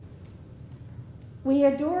We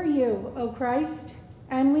adore you, O Christ,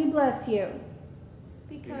 and we bless you.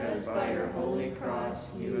 Because by your holy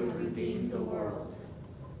cross you have redeemed the world.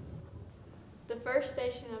 The first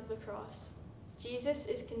station of the cross. Jesus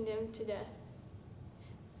is condemned to death.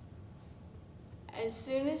 As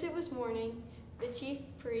soon as it was morning, the chief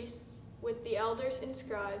priests, with the elders and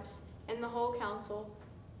scribes, and the whole council,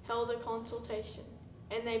 held a consultation,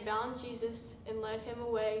 and they bound Jesus and led him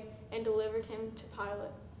away and delivered him to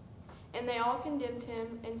Pilate. And they all condemned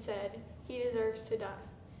him and said, "He deserves to die."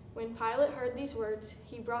 When Pilate heard these words,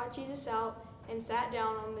 he brought Jesus out and sat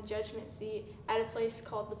down on the judgment seat at a place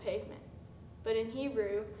called the Pavement, but in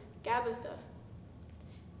Hebrew, Gabbatha.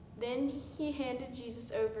 Then he handed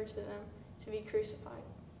Jesus over to them to be crucified.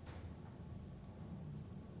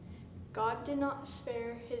 God did not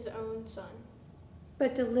spare his own son,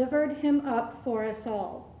 but delivered him up for us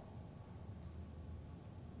all.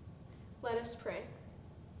 Let us pray.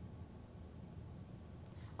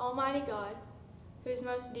 Almighty God, whose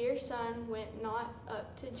most dear Son went not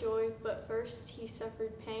up to joy, but first he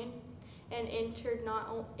suffered pain and entered not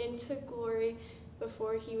into glory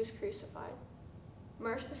before he was crucified,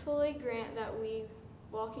 mercifully grant that we,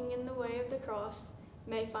 walking in the way of the cross,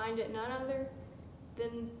 may find it none other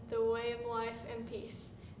than the way of life and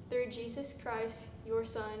peace, through Jesus Christ, your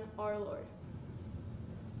Son, our Lord.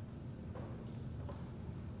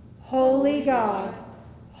 Holy God,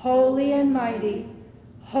 holy and mighty,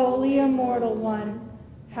 holy immortal one,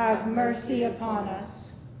 have mercy upon us.